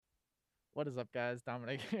What is up, guys?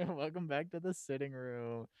 Dominic here. Welcome back to the sitting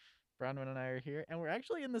room. Bronwyn and I are here, and we're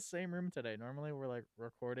actually in the same room today. Normally, we're like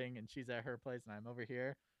recording, and she's at her place, and I'm over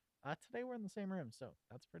here. Today we're in the same room, so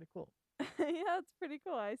that's pretty cool. Yeah, it's pretty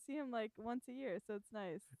cool. I see him like once a year, so it's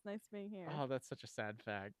nice. It's nice being here. Oh, that's such a sad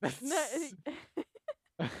fact. No,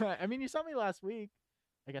 That's. I mean, you saw me last week.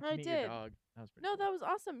 I got to I meet your did. dog. That was pretty No, cool. that was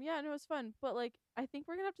awesome. Yeah, and it was fun. But like, I think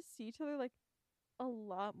we're gonna have to see each other like a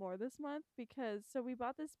lot more this month because we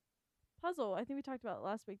bought this puzzle. I think we talked about it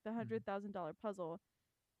last week, the Mhm. $100,000 puzzle,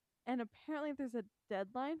 and apparently there's a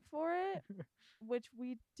deadline for it, which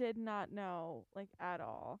we did not know like at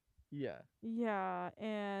all. Yeah, Yeah,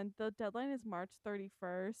 and the deadline is March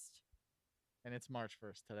 31st. and it's March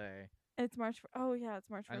 1st today, It's Oh yeah, it's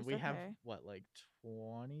March and 1st. we have Okay. what, like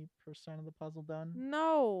 20% of the puzzle done?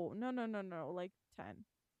 No, no, no, no, no. Like 10.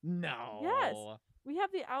 Yes. No. We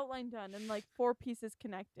have the outline done and like four pieces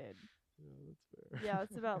connected. Yeah, that's fair. Yeah,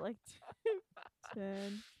 it's about like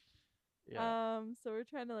 10. Yeah. So we're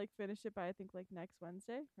trying to like finish it by I think like next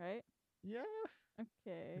Wednesday, right? Yeah.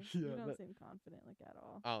 Okay. You Yeah. don't seem confident like at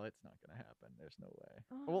all. Oh, it's not gonna happen. There's no way.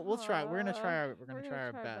 We'll try. We're gonna try our. We're gonna We're gonna try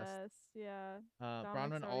our try our best. best. Yeah. Dominic's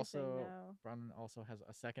Bronwyn already saying also. no. Bronwyn also has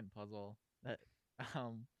a second puzzle that.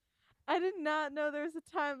 Um. I did not know there was a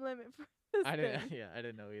time limit for this I didn't. thing. Yeah, I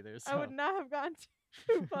didn't know either. I would So. not have gotten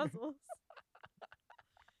two puzzles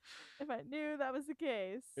if I knew that was the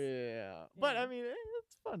case. Yeah, but Yeah. I mean,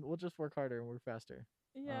 it's fun. We'll just work harder and work faster.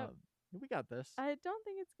 Yeah. We got this. I don't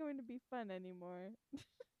think it's going to be fun anymore.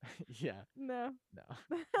 Yeah. No. No.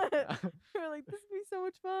 No. We're like, this would be so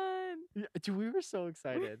much fun. Yeah, dude, we were so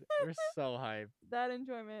excited. We're so hyped. That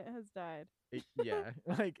enjoyment has died. Yeah,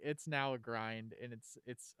 like it's now a grind, and it's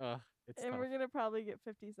And tough. we're gonna probably get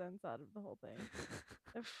 50 cents out of the whole thing.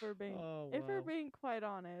 Oh If we're wow, being quite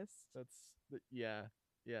honest. yeah,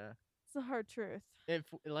 yeah. It's the hard truth. If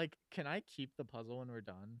like, can I keep the puzzle when we're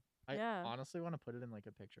done? I Yeah, honestly want to put it in like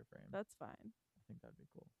a picture frame. that's fine. I think that'd be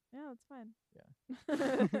cool. Yeah, that's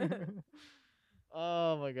fine. Yeah.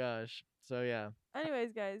 Oh my gosh. So yeah.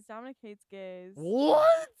 Anyways, guys, Dominic hates gays.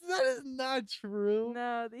 What? That is not true.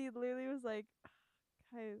 No, he literally was like,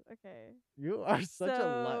 guys, okay. You are such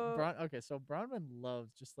a So Okay, so Bronwyn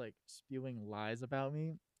loves just like spewing lies about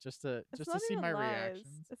me it's just to not see even my lies.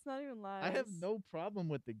 reactions. It's not even I have lies. no problem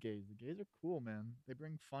with the gays. The gays are cool, man. They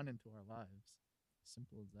bring fun into our lives.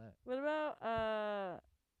 Simple as that.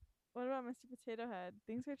 What about Mr. Potato Head?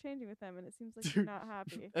 Things are changing with him, and it seems like you're Dude, not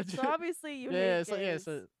happy. that's So obviously you yeah, hate so yeah, gays.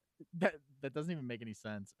 so that doesn't even make any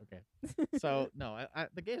sense. Okay. So no,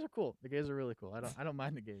 the gays are cool. The gays are really cool. I don't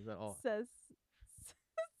mind the gays at all. Says.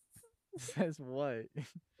 Says what?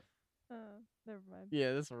 Never mind.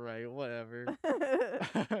 Yeah, that's right. Whatever.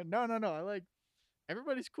 No, no, no. I like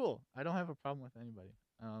everybody's cool. I don't have a problem with anybody.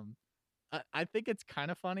 I think it's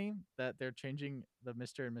kind of funny that they're changing the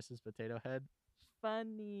Mr. and Mrs. Potato Head.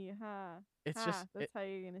 Funny, huh? It's Ha, just that's how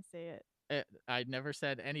you're gonna say it. I never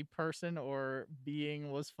said any person or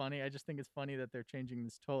being was funny. I just think it's funny that they're changing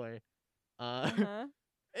this toy. Uh Uh, huh.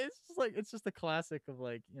 it's just a classic of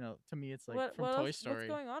like, to me it's like from What Toy else? What's Story.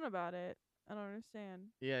 going on about it? I don't understand.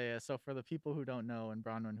 Yeah, yeah. So for the people who don't know, and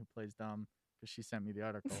Bronwyn who plays dumb because she sent me the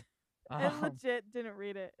article, And um, legit didn't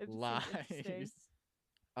read it. It just seems interesting.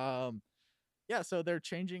 lies. Um, yeah. So they're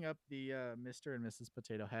changing up the Mr. and Mrs.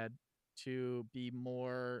 Potato Head to be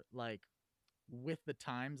more like with the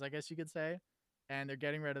times, I guess you could say. And they're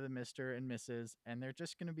getting rid of the Mr. and Mrs. and they're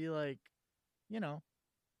just gonna be like, you know,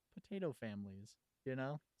 potato families.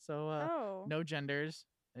 So Oh. no genders.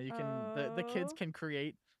 You can the kids Oh. can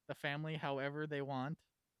create the family however they want.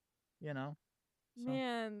 You know, so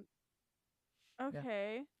Man. yeah,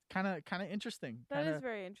 Okay. kind of interesting, That kind is of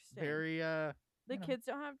very interesting. very The you know kids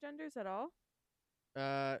don't have genders at all?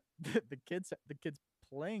 the kids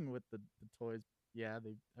playing with the toys. Yeah,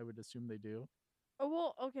 they I would assume they do. Oh,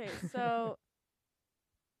 well, okay. So,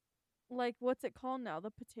 like, what's it called now?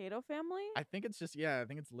 The potato family? I think it's just yeah, I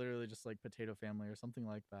think it's literally just like potato family or something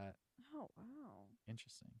like that. Oh, wow.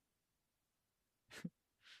 Interesting.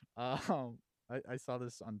 Um, I saw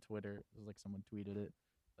this on Twitter. It was like someone tweeted it,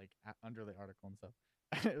 like under the article and stuff.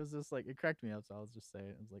 It was just like it cracked me up. So I was just saying,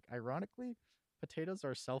 it was like, ironically, potatoes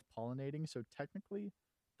are self-pollinating, so technically,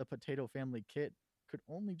 the potato family kit could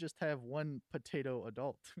only just have one potato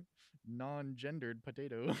adult, non-gendered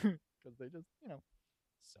potato, because they just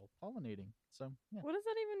self-pollinating. So yeah, What does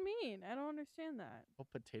that even mean? I don't understand that. well,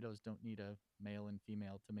 potatoes don't need a male and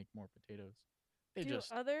female to make more potatoes. They Do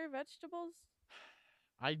just other vegetables?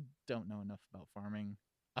 I don't know enough about farming.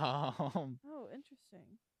 Um, Oh,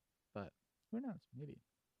 interesting. but who knows? Maybe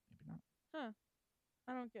not. Huh.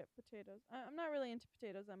 I don't get potatoes. I'm not really into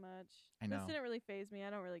potatoes that much. I This know. didn't really phase me. I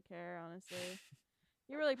don't really care, honestly.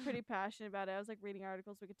 You were like pretty passionate about it. I was like reading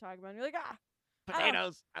articles we could talk about, and you're like, I don't.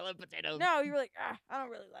 Potatoes. I love potatoes. No, you were like, I don't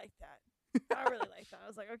really like that. I don't really like that. I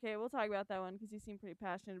was like, okay, we'll talk about that one because you seem pretty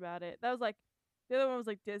passionate about it. That was like, the other one was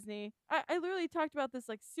like Disney. I literally talked about this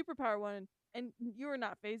like superpower one, and you were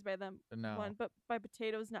not phased by them No. one, but by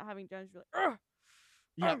potatoes not having genders, you're like, ugh,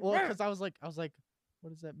 Yeah, I'm well, mad. because I was like, what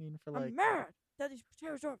does that mean for like? I'm mad that these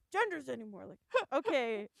potatoes don't have genders anymore. Like,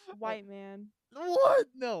 okay, white man. What?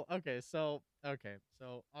 No. Okay. So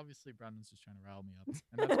obviously Brandon's just trying to rile me up,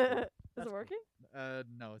 and that's cool. Is That's it cool. working?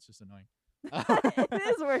 No, it's just annoying. It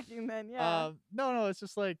is working then, yeah. No, it's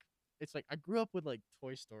just like I grew up with like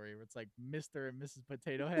Toy Story, where it's like Mr. and Mrs.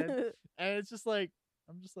 Potato Head, and it's just like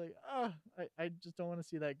I'm just like, oh, I just don't want to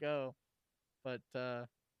see that go. But yeah,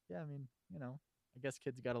 I mean, I guess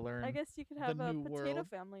kids got to learn. I guess you could the have a new potato world.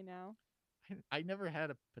 family now. I never had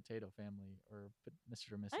a potato family or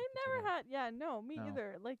Mr. or Mrs. I Potato never Head. had. Yeah, no, me No.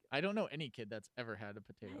 either. Like, I don't know any kid that's ever had a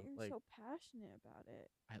yeah, potato. you're Like so passionate about it.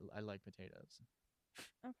 I like potatoes,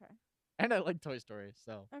 Okay. and I like Toy Story.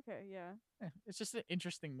 So Okay, yeah. it's just an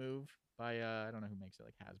interesting move by I don't know who makes it,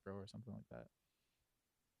 like Hasbro or something like that.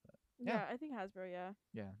 Yeah, Yeah. I think Hasbro, yeah.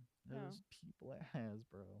 Yeah, Oh. those people at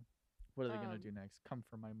Hasbro. What are they gonna do next? Come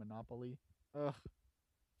for my Monopoly? Ugh.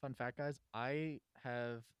 Fun fact, guys, I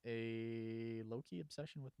have a low-key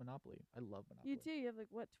obsession with Monopoly. I love Monopoly. You do? You have like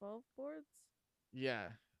what, 12 boards? Yeah,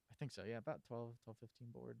 I think so. Yeah, about 12, 15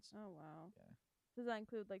 boards. Oh wow. Yeah. Does that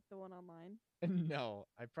include like the one online? No,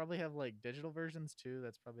 I probably have like digital versions too.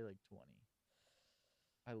 That's probably like 20.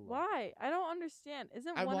 I love. Why? I don't understand.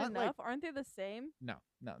 Isn't I one want, like- enough? Aren't they the same? No,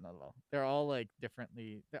 not at all. They're all like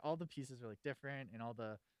differently. All the pieces are like different, and all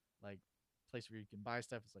the like place where you can buy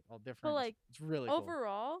stuff is like all different. like, it's really cool.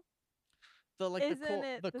 Overall, The like isn't the core,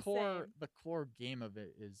 it the the core, same? the core game of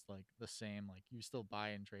it is like the same. Like you still buy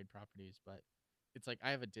and trade properties, but it's like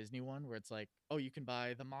I have a Disney one where it's like, oh, you can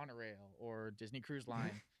buy the monorail or Disney Cruise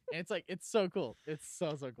Line, and it's like it's so cool. It's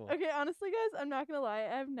so cool. Okay, honestly, guys, I'm not gonna lie.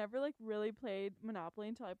 I've never like really played Monopoly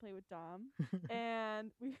until I played with Dom,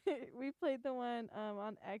 and we played the one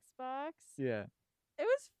on Xbox. Yeah. It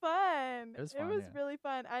was fun. It was fun, yeah. really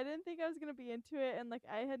fun. I didn't think I was gonna be into it, and like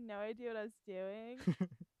I had no idea what I was doing,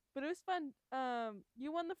 but it was fun.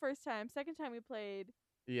 You won the first time. Second time we played,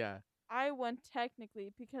 Yeah. I won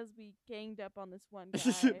technically because we ganged up on this one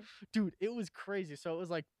guy. Dude, it was crazy. So it was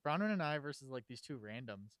like Bronwyn and I versus like these two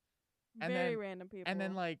randoms. And Very then- random people. And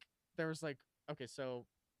then like there was like okay, so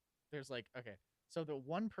there's like okay. So the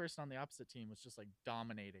one person on the opposite team was just like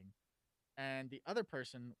dominating. And the other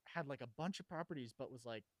person had like a bunch of properties but was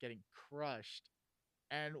like getting crushed.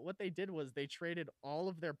 And what they did was they traded all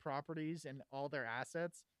of their properties and all their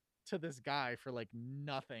assets to this guy for like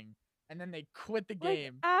nothing. And then they quit the like,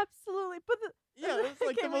 game. absolutely. But Yeah, it was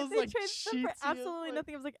like okay, the wait, most they like traded them for cheatsiest, absolutely like-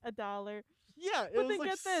 nothing. It was like $1. Yeah, it But was then like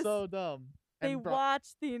get this. so dumb. They And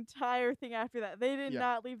watched the entire thing after that. They did Yeah.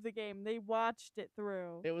 not leave the game. They watched it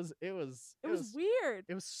through. It was It was weird.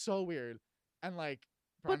 It was so weird. And like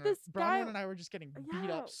But Bronwyn, this guy- Bronwyn and I were just getting beat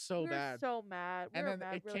Yeah, up so we were bad. so mad. We And were then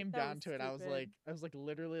mad. it We were like, came "That down was to it. I was stupid." like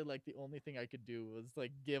literally like the only thing I could do was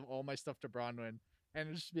like give all my stuff to Bronwyn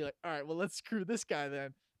and just be like, all right, well let's screw this guy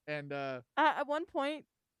then. And At one point,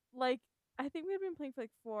 like I think we had been playing for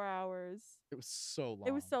like 4 hours. it was so long.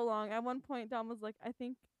 It was so long. At one point, Dom was like, "I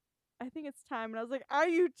think it's time," and I was like, "Are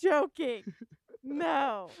you joking?"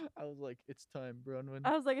 No. I was like, it's time, Bronwyn.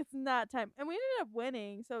 I was like, "It's not time," and we ended up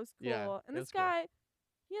winning, so it was cool. Yeah, and it this was cool. guy,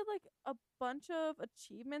 he had like a bunch of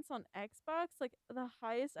achievements on Xbox, like the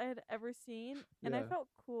highest I had ever seen, and I Yeah. felt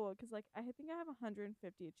cool because like I think I have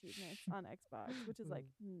 150 achievements on Xbox, which is like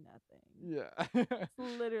nothing. Yeah. It's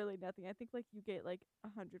literally nothing. I think like you get like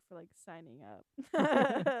 100 for like signing up.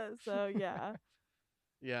 So yeah.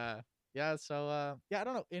 Yeah. Yeah. So yeah, I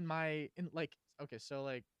don't know. In like okay, so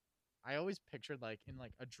like I always pictured like in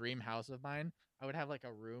like a dream house of mine, I would have like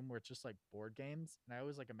a room where it's just like board games. And I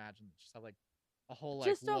always like imagined just have like a whole like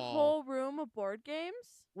Just a wall. whole room of board games?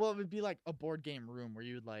 Well, it would be like a board game room where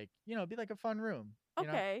you would like, it'd be like a fun room. You know?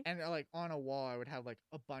 Okay. And like on a wall I would have like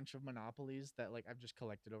a bunch of monopolies that like I've just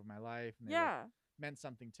collected over my life and they like, Yeah. meant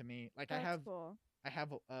something to me. Like That's I have cool.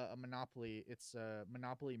 a Monopoly. It's a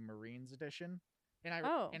Monopoly Marines edition, and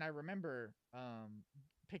Oh. I remember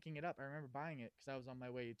picking it up. I remember buying it because I was on my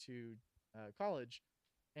way to college,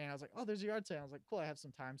 and I was like, "Oh, there's a yard sale." I was like, "Cool, I have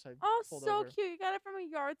some time." So I Oh, pulled so over, cute. You got it from a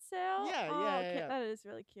yard sale? Yeah, Oh, yeah, okay. yeah. That is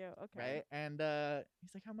really cute. Okay. right? And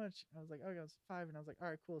he's like, "How much?" I was like, "Oh, it was 5." And I was like, "All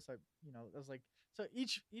right, cool." So I was like, so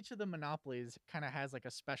each of the Monopolies kind of has like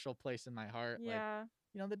a special place in my heart. Like, Yeah.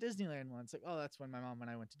 the Disneyland one. It's like, oh, that's when my mom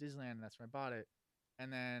and I went to Disneyland, and that's when I bought it.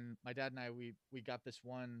 and then my dad and I we got this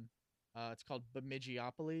one. It's called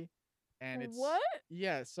Bemidjeopoly, and it's What?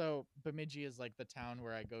 yeah. So Bemidji is like the town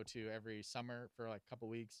where I go to every summer for like a couple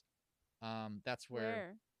weeks. That's where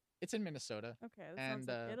Where? it's in Minnesota, Okay, that sounds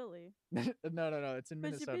and like Italy. no, it's in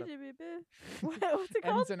Minnesota, What's it and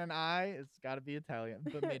called? it's in an I. It's got to be Italian.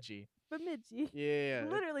 Bemidji. Bemidji. Yeah.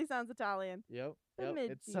 Literally sounds Italian. Yep.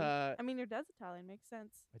 It's Bemidji. I mean, your dad's Italian. Makes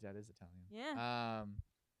sense. my dad is Italian. Yeah.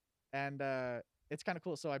 And it's kind of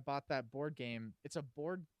cool. So I bought that board game. It's a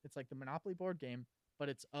board. It's like the Monopoly board game, but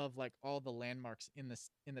it's of like all the landmarks in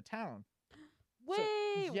the town.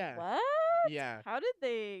 Wait, yeah. what? Yeah. How did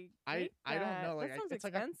they make I don't that? know. Like That sounds it's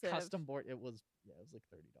expensive. like a custom board. It was like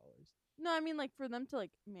 $30. No, I mean like for them to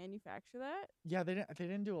like manufacture that. Yeah, they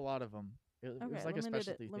didn't do a lot of them. It was like a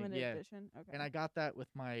specialty thing. Limited Yeah. edition. Okay. And I got that with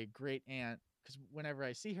my great aunt because whenever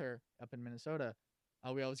I see her up in Minnesota,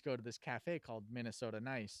 we always go to this cafe called Minnesota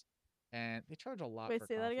Nice, and they charge a lot. Wait, for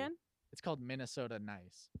say that coffee. again. It's called Minnesota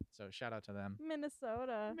Nice. So shout out to them.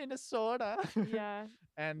 Minnesota. Minnesota. Yeah.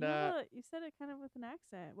 And you said it kind of with an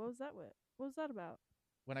accent. What was that with? What was that about?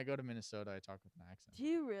 when I go to Minnesota, I talk with an accent. Do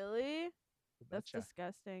you really? You That's betcha.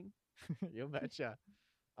 disgusting. You betcha.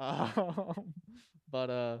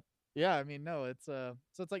 But yeah, I mean, no, it's so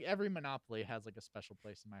it's like every Monopoly has like a special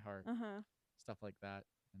place in my heart, Uh-huh. stuff like that,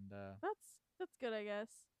 and That's good, I guess.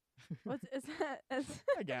 What's is that?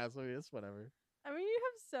 I guess I mean, it's whatever. I mean, you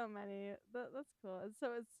have so many. That's cool. And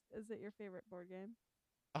so is it your favorite board game?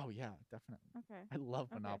 Oh yeah, definitely. Okay. I love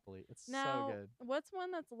Okay. Monopoly. It's Now, so good. what's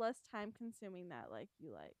one that's less time consuming that like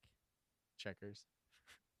you like? Checkers.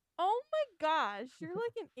 Oh my gosh, you're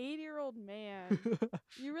like an 80-year-old man.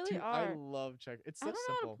 You really Dude, are. I love checkers. It's I so don't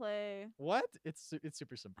know how simple. to play. What? It's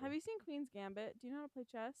super simple. Have you seen Queen's Gambit? Do you know how to play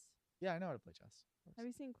chess? Yeah, I know how to play chess. Of Have course.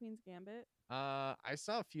 you seen Queen's Gambit? I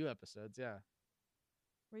saw a few episodes. Yeah,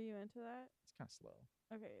 Were you into that? it's kind of slow.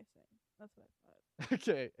 Okay, same. That's what I thought.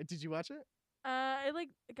 Okay, did you watch it? I like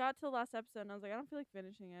got to the last episode and I was like, I don't feel like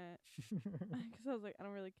finishing it because I was like, I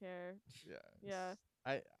don't really care. Yeah. Yeah.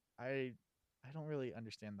 I don't really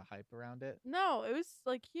understand the hype around it. No, it was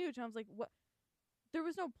like huge. I was like, what? There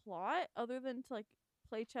was no plot other than to like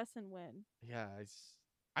play chess and win. Yeah,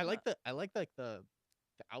 I like the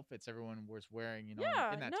outfits everyone was wearing, you know,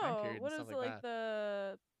 Yeah, in that no. time period What and is stuff it like like that.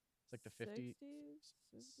 the It's like the 50s,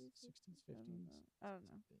 60s, 60s, 50s? 50s. I don't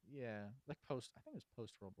know. Yeah, like post. I think it was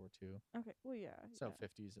post World War II, Okay, well, yeah. so yeah,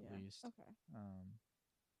 50s at yeah. least. Okay.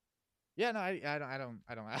 Yeah, no,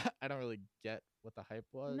 I don't really get what the hype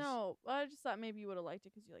was. No, I just thought maybe you would have liked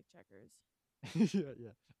it because you like checkers.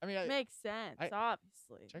 yeah. I mean, Makes sense, I-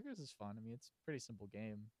 obviously. checkers is fun. I mean, it's a pretty simple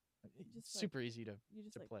game. It's Just, like, super easy to You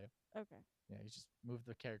just like play. okay, Yeah, you just move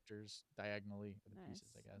the characters diagonally or the pieces,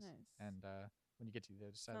 I Nice, guess. nice. And when you get to the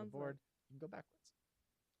other side of Sounds the like- board, you can go backwards.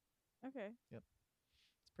 okay,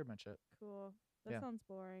 That's pretty much it. cool. That Yeah. sounds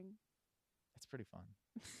boring. It's pretty fun.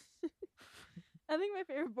 I think my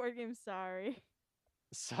favorite board game's Sorry.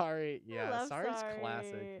 Sorry, I yeah, love Sorry's Sorry.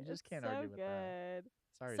 classic. You just It's can't so argue with that. good.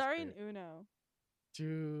 Sorry's Sorry great. and Uno.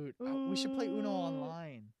 Dude, we should play Uno Ooh.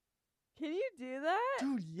 online. Can you do that?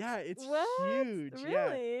 Dude, yeah, it's what? huge. Yeah.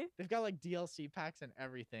 Really? They've got like DLC packs and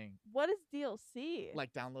everything, What is DLC?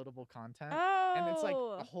 like downloadable content. oh, And it's like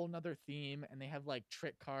a whole nother theme, and they have like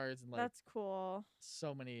trick cards and like that's cool.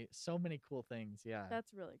 so many cool things. Yeah,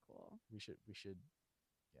 That's really cool. we should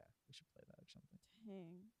yeah, we should play that or something.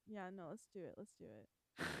 Dang. Yeah, no, let's do it. Let's do it.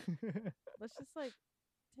 Let's just like,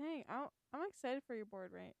 dang, I'm excited for your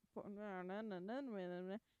board right.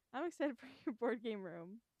 I'm excited for your board game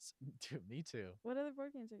room. Dude, me too. What other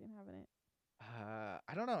board games are you gonna have in it?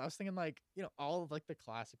 I don't know. I was thinking like, you know, all of like the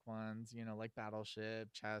classic ones, you know, like Battleship,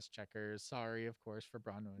 chess, checkers. Sorry, of course, for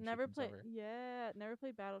Bronwyn. when she Never comes played. over. Yeah, never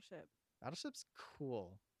played Battleship. Battleship's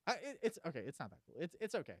cool. It's okay. It's not that cool.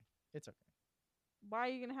 It's okay. It's okay. Why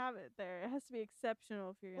are you gonna have it there? It has to be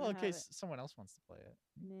exceptional if you're gonna Well, in have case someone else wants to play it.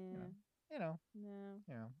 it. Nah, You know,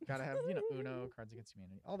 no. gotta have, you know, Uno, Cards Against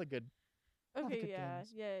Humanity, all the good. all the Okay, good yeah,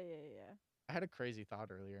 games. yeah. I had a crazy thought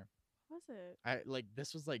earlier. What was it? I like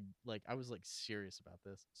this was like I was like serious about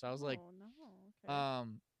this. So I was like, oh no.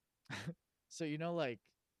 Okay. so you know, like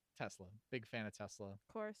Tesla, big fan of Tesla, of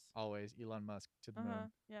course. always Elon Musk to the Uh huh.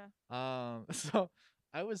 moon. Yeah. So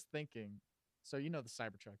I was thinking, so you know the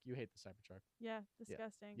Cybertruck, you hate the Cybertruck, Yeah.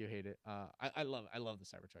 Disgusting. you hate it. I love the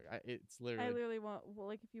Cybertruck. It's literally. I literally want. Well,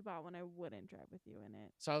 like if you bought one, I wouldn't drive with you in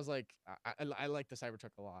it. So I was like, I like the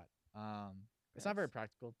Cybertruck a lot. It's not very Gross.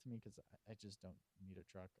 practical to me because I just don't need a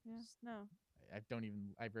truck. Yeah. No.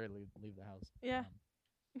 I rarely leave the house. Yeah.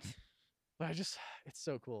 But it's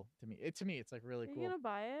so cool to me. To me, it's like really Are cool. you gonna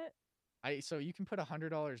buy it? So you can put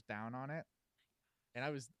 $100 down on it, and I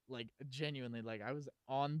was like genuinely like I was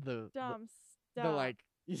on Dumb. the Stop. like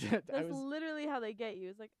yeah, I That's was literally how they get you.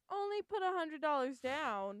 It's like only put $100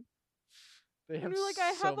 down. they And have you're like,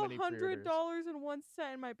 I so have many pre-orders.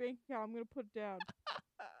 $100.01 in my bank account. I'm gonna put it down.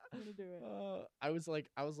 I'm gonna do it. I was like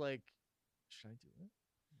should I do it?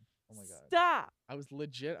 Oh my god. Stop. I was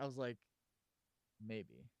legit. I was like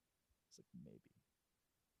maybe. It's like maybe.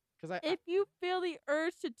 Cuz If you feel the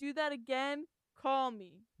urge to do that again, call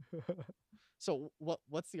me. So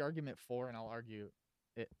what's the argument for, and I'll argue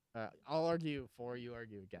it. I'll argue for, you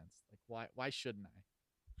argue against. Like why shouldn't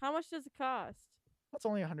I? How much does it cost? That's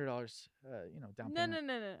only $100. Down No, payment.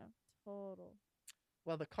 no. Total.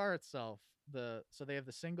 Well, the car itself, so they have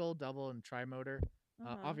the single, double, and tri motor.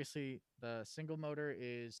 Uh-huh. Obviously, the single motor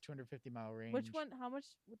is 250-mile range. Which one? How much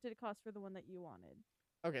did it cost for the one that you wanted?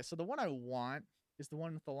 Okay, so the one I want is the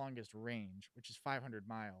one with the longest range, which is 500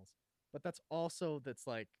 miles. But that's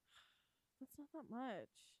like, That's not that much.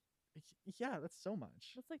 yeah, that's so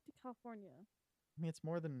much. That's like to California. I mean, it's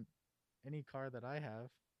more than any car that I have.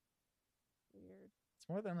 Weird. It's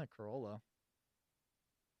more than a Corolla.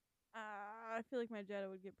 I feel like my Jetta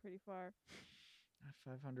would get pretty far.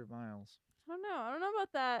 500 miles. I don't know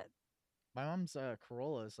about that. My mom's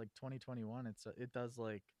Corolla is like 2021. It does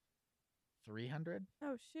like 300.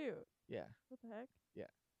 Oh shoot. Yeah. What the heck? Yeah.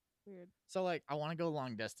 Weird. So like I want to go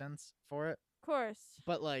long distance for it, Of course.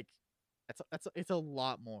 but like it's a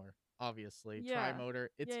lot more. Obviously, Yeah. tri-motor.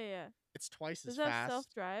 Yeah. It's twice Does as that fast.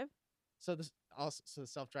 self-drive? So the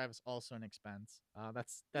self-drive is also an expense.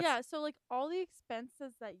 That's Yeah. So like all the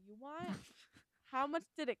expenses that you want, how much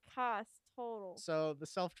did it cost total? So the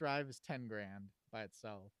self-drive is 10 grand by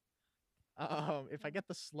itself. If I get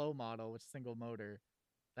the slow model with single motor,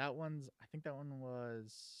 I think that one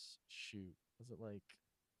was was it like?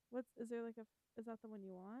 Is that the one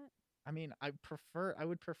you want? I mean, I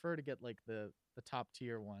would prefer to get like the top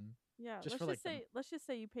tier one. Yeah, Just let's just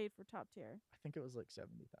say you paid for top tier I think it was like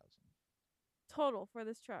 70,000 total for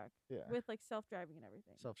this truck. Yeah. With like self-driving and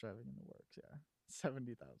everything. Self-driving in the works, yeah.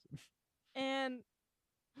 70,000. And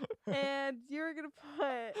you're gonna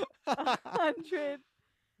put 100.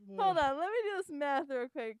 Hold on, let me do this math real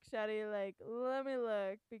quick, Shadi. Like, let me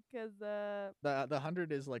look because The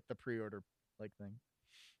 100 is like the pre-order like thing.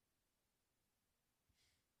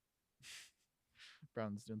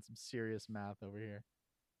 Brown's doing some serious math over here.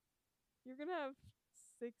 You're gonna have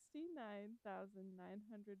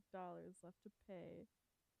 $69,900 left to pay.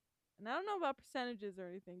 And I don't know about percentages or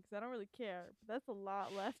anything because I don't really care. But that's a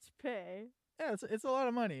lot left to pay. Yeah, it's a lot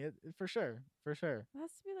of money, for sure. It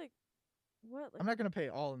has to be like what? Like I'm not gonna pay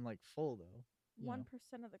all in like full though. 1%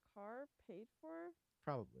 of the car paid for?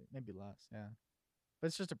 Probably, maybe less. Yeah, but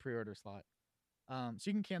it's just a pre-order slot. So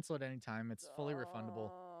you can cancel at any time. It's fully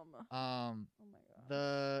refundable. Oh my god.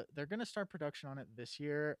 They're gonna start production on it this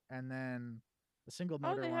year, and then the single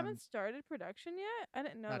motor. Oh, they haven't started production yet? I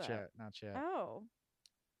didn't know that. Not yet. Oh.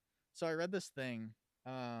 So I read this thing.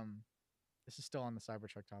 This is still on the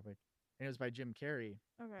Cybertruck topic, and it was by Jim Carrey.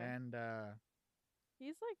 Okay. And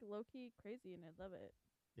he's like low-key crazy, and I love it.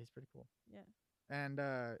 He's pretty cool. Yeah. And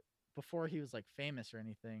before he was like famous or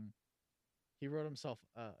anything, he wrote himself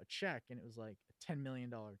a check, and it was like a $10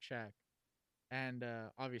 million check. And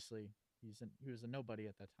obviously he was a nobody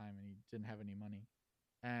at that time, and he didn't have any money.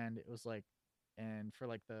 And it was like, and for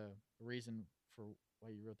like the reason for why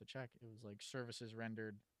you wrote the check, it was like services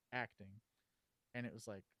rendered acting, and it was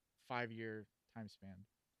like 5-year time span.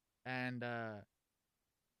 And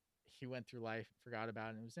he went through life, forgot about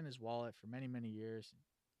it, and it was in his wallet for many, many years,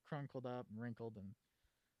 crunkled up and wrinkled and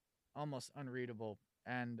almost unreadable.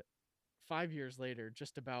 And 5 years later,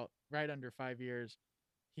 just about right under 5 years,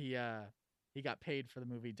 he got paid for the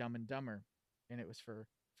movie Dumb and Dumber, and it was for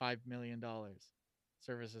 $5 million,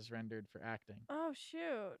 services rendered for acting. Oh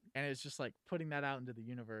shoot! And it's just like putting that out into the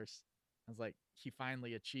universe. I was like, he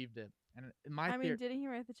finally achieved it. And in I mean, didn't he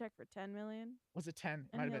write the check for $10 million? Was it 10? It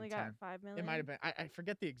And might he have only been 10. got $5 million. It might have been. I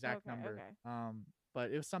forget the exact number. Okay.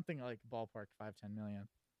 But it was something like ballpark 5-10 million.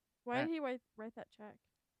 Why did he write that check?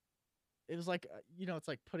 It was like it's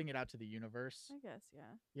like putting it out to the universe. I guess,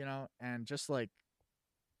 yeah. And just like,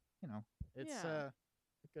 it's Yeah. a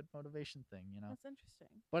good motivation thing. That's interesting.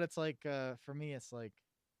 But it's like for me, it's like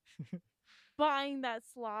Buying that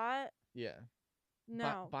slot? yeah.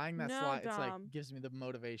 No. Buying that no, slot, Dom. it's like gives me the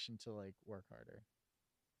motivation to like work harder.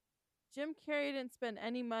 Jim Carrey didn't spend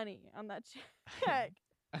any money on that check.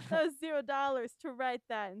 That was $0 to write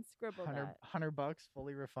that and scribble that. $100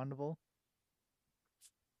 fully refundable.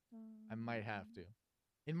 I might have to.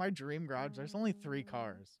 In my dream garage, there's only 3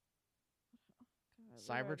 cars. God,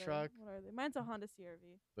 Cybertruck. What are they? Mine's a Honda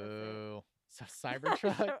CR-V. Boo. So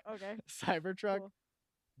Cybertruck, Okay. Cybertruck, Cool.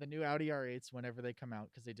 the new Audi R8s whenever they come out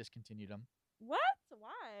because they discontinued them. What?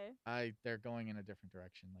 Why? They're going in a different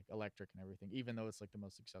direction, like electric and everything, even though it's like the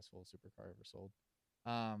most successful supercar ever sold.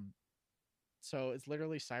 Um, so it's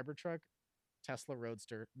literally Cybertruck, Tesla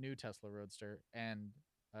Roadster, new Tesla Roadster, and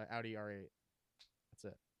Audi R8. That's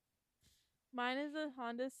it. Mine is a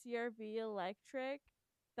Honda CRV electric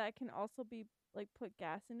that can also be like put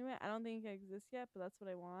gas into it. I don't think it exists yet, but that's what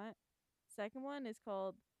I want. Second one is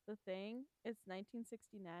called The Thing. It's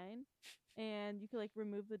 1969, and you could like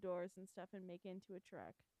remove the doors and stuff and make it into a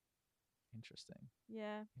truck. Interesting.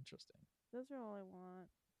 Yeah, Interesting. those are all I want.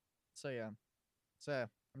 So yeah, so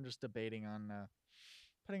I'm just debating on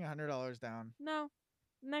putting $100 down. No,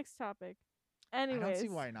 next topic. I don't Anyways, see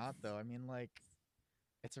why not though. I mean, like,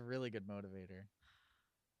 it's a really good motivator.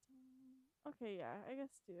 Okay, yeah, I guess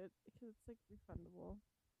do it because it's like refundable.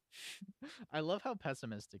 I love how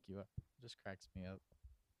pessimistic you are. It just cracks me up.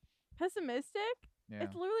 Pessimistic? Yeah.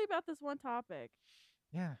 It's literally about this one topic.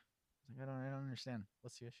 Yeah. It's like, I don't understand.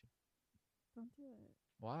 What's the issue? Don't do it.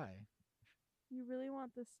 Why? You really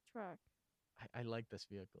want this truck. I like this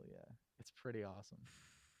vehicle, yeah. It's pretty awesome.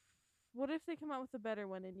 What if they come out with a better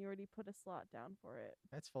one and you already put a slot down for it?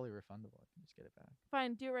 It's fully refundable. I can just get it back.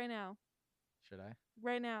 Fine, do it right now. Should I?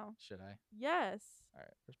 Right now. Should I? Yes. All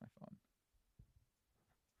right, where's my phone?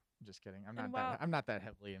 I'm just kidding. I'm And not I'm not that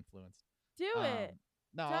heavily influenced. Do it.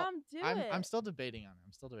 No, Dom, do it. I'm still debating on it.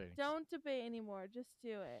 I'm still debating. Don't debate anymore. Just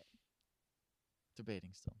do it.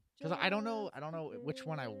 Debating still. Cuz I don't know which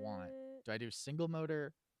one I Just want. do it. Do I do single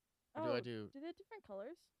motor or do I do they have different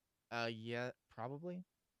colors? yeah, probably.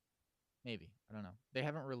 Maybe. I don't know. They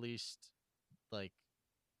haven't released like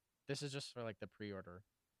this is just for like the pre-order.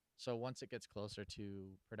 So once it gets closer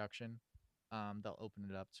to production, they'll open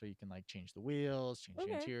it up so you can like change the wheels, change the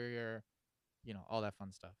Okay. interior, all that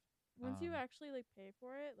fun stuff. Once you Um, actually like pay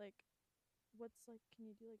for it, like what's like can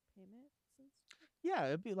you do like payments and stuff? Yeah,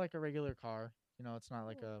 it'd be like a regular car. It's not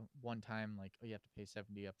like Cool. a one time like you have to pay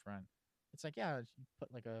 70 up front. It's like yeah, you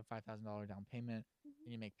put like a $5,000 down payment Mhm.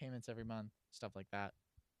 and you make payments every month, stuff like that.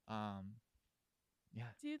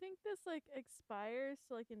 Yeah. Do you think this like expires?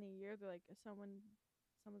 So like in a year, they're like someone's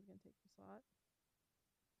gonna take the slot.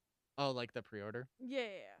 Oh, like the pre-order?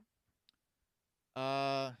 Yeah.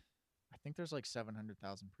 I think there's like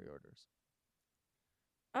 700,000 pre-orders.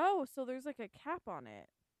 Oh, so there's like a cap on it.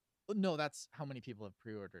 No, that's how many people have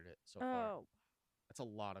pre-ordered it so far. Oh, That's a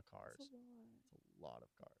lot of cars. that's a lot. It's a lot of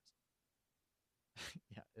cars.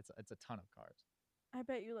 Yeah, it's a ton of cars. I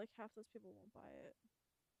bet you like half those people won't buy it.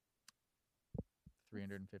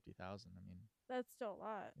 350,000. I mean, That's still a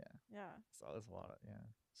lot. Yeah. Yeah. so that's a lot. Yeah.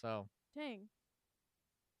 So Dang.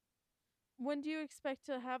 When do you expect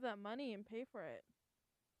to have that money and pay for it?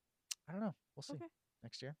 I don't know. We'll see Okay.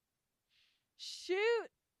 next year. Shoot.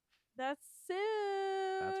 That's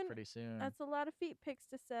soon. That's pretty soon. That's a lot of feet pics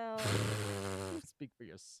to sell. Speak for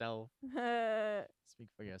yourself. Yeah. Speak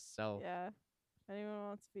for yourself. If anyone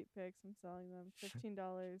wants feet pics, I'm selling them.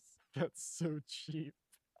 $15. That's so cheap.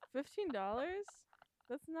 $15?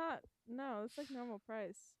 That's not. No, it's like normal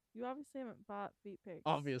price. You obviously haven't bought feet pics.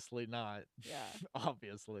 Obviously not. Yeah.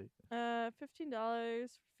 Obviously. $15 for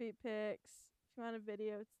feet pics. If you want a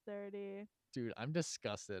video, it's $30. Dude, I'm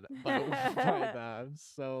disgusted by that. I'm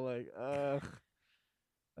so like, ugh.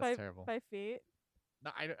 That's terrible. By feet.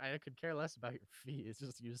 No, I could care less about your feet. It's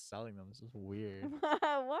just you selling them. It's just weird.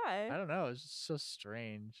 Why? I don't know. It's just so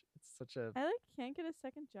strange. It's such a. I like can't get a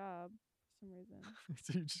second job for some reason.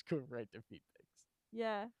 So you just go right to feet pics.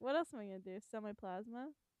 Yeah. What else am I gonna do? Sell my plasma?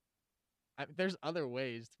 There's other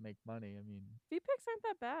ways to make money. I mean, Feet pics aren't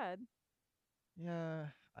that bad. yeah,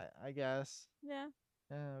 I guess. Yeah.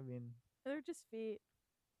 Yeah, I mean, They're just feet.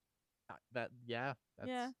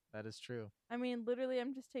 that is true. I mean, literally,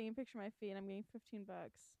 I'm just taking a picture of my feet and I'm getting $15.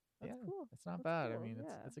 That's Yeah, cool. It's not That's bad. cool, I mean,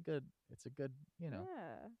 yeah. it's a good, Yeah.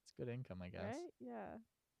 it's good income, I guess. Right? Yeah.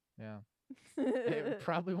 Yeah. It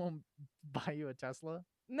probably won't buy you a Tesla.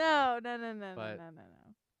 No. But- No.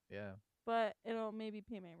 Yeah. But it'll maybe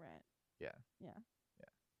pay my rent.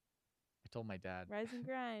 I told my dad. Rise and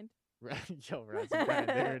grind. Yo, Rise and Grind.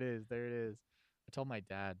 There it is. There it is. I told my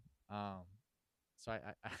dad. So I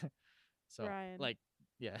so Brian. like,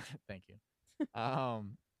 yeah, thank you.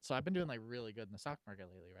 So I've been doing like really good in the stock market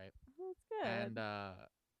lately, right? Oh, that's good. And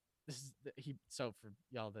this is so for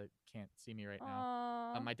y'all that can't see me right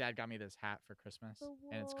now. Aw. My dad got me this hat for Christmas, The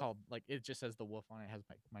and it's wolf. called like it just says the wolf on it. It has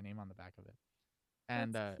my name on the back of it,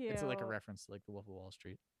 and That's it's like a cute. reference to like the Wolf of Wall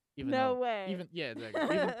Street. No way.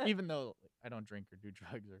 Exactly. even though I don't drink or do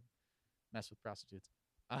drugs or mess with prostitutes,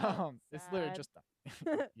 That's it's literally sad.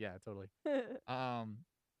 just yeah, totally.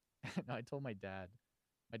 No, I told my dad.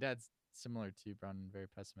 My dad's similar to you, Brown, and very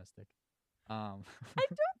pessimistic. Um, I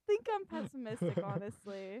don't think I'm pessimistic,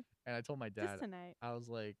 honestly. and I told my Just dad, tonight. I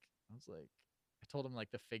told him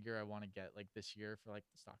like the figure I want to get like this year for like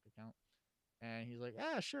the stock account, and he's like,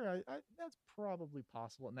 yeah, sure, I that's probably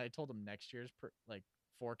possible. And I told him next year's like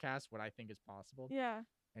forecast, what I think is possible, Yeah.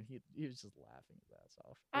 and he was just laughing his ass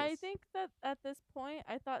off. I think that at this point,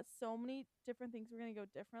 I thought so many different things were going to go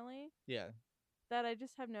differently Yeah, that I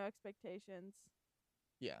just have no expectations.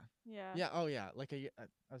 yeah, Yeah. yeah. Oh yeah, like I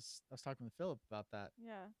was talking with Philip about that,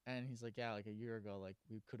 Yeah. and he's like, yeah, like a year ago, like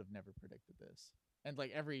we could have never predicted this, and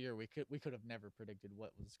like every year we could have never predicted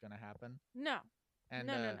what was gonna happen, No. and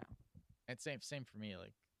No. and same for me,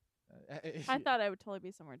 like I thought I would totally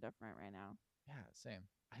be somewhere different right now. yeah, same.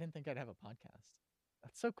 I didn't think I'd have a podcast.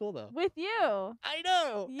 That's so cool though. With you. I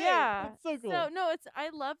know. Hey, Yeah. that's so cool. So, no, I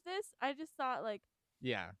love this. I just thought, like,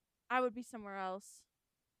 Yeah. I would be somewhere else.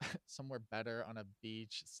 Somewhere better on a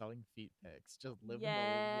beach selling feet pics. Just living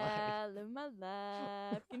Yeah, living my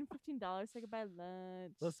life. Getting $15 so I could buy lunch. the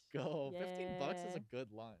life. Let's go. Yeah. $15 is a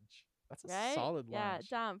good lunch. That's a Right? solid Yeah, lunch.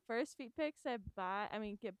 Dom, first feet pics get bought.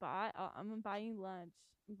 I'm gonna buy you lunch.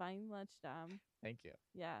 I'm buying you lunch, Dom. Thank you.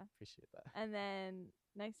 Yeah. Appreciate that. And then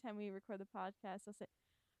next time we record the podcast, I'll say,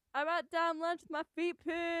 I bought Dom lunch with my feet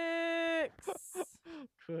pics.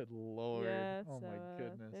 Good lord. Yeah, Oh so, my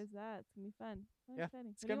goodness. there's that. It's gonna be fun. Yeah,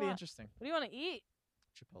 Exciting. it's gonna be interesting. What do you want to eat?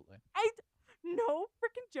 Chipotle. No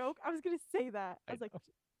freaking joke. I was gonna say that. I was like,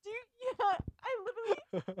 do you? Yeah, I literally.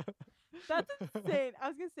 That's insane. I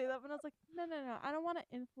was gonna say that, but I was like, no. I don't want to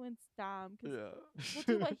influence Dom because we'll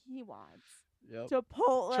do what he wants. Yep.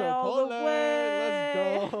 Chipotle all the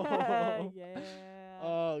way. Let's go. Yeah.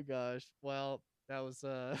 Oh gosh. Well, that was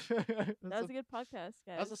That was a good podcast, guys.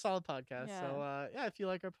 that was a solid podcast. Yeah. So yeah, if you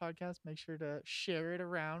like our podcast, make sure to share it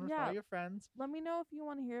around with Yeah. all your friends. Let me know if you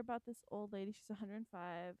want to hear about this old lady. She's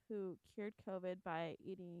 105 who cured COVID by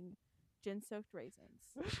eating gin-soaked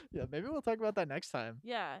raisins. Yeah, maybe we'll talk about that next time.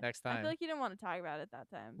 Yeah. Next I time. feel like you didn't want to talk about it that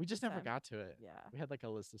time. We just this never time. got to it. Yeah. We had like a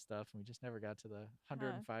list of stuff and we just never got to the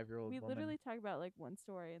 105-year-old We woman. literally talk about like one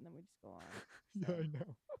story and then we just go on. Yeah, I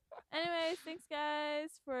know. Anyways, thanks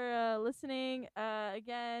guys for listening.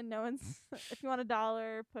 Again, no one's if you want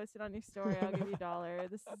 $1, post it on your story. I'll give you $1.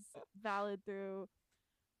 This is valid through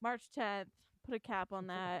March 10th. Put a cap on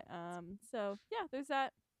that. So yeah, there's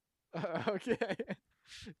that. Okay.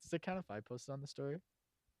 Does it count if I post it on the story?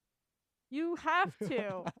 You have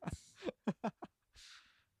to.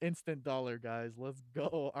 Instant dollar, guys. Let's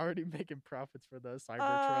go. Already making profits for the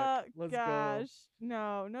Cybertruck. Let's gosh.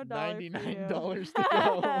 No dollar for you. $99 to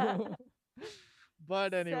go.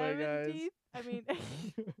 But anyway, guys.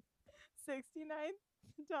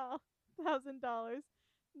 $69,000,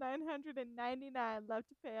 $999 left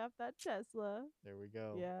to pay off that Tesla. There we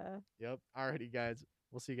go. Yeah. Yep. Alrighty, guys.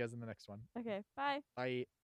 We'll see you guys in the next one. Okay. Bye. Bye.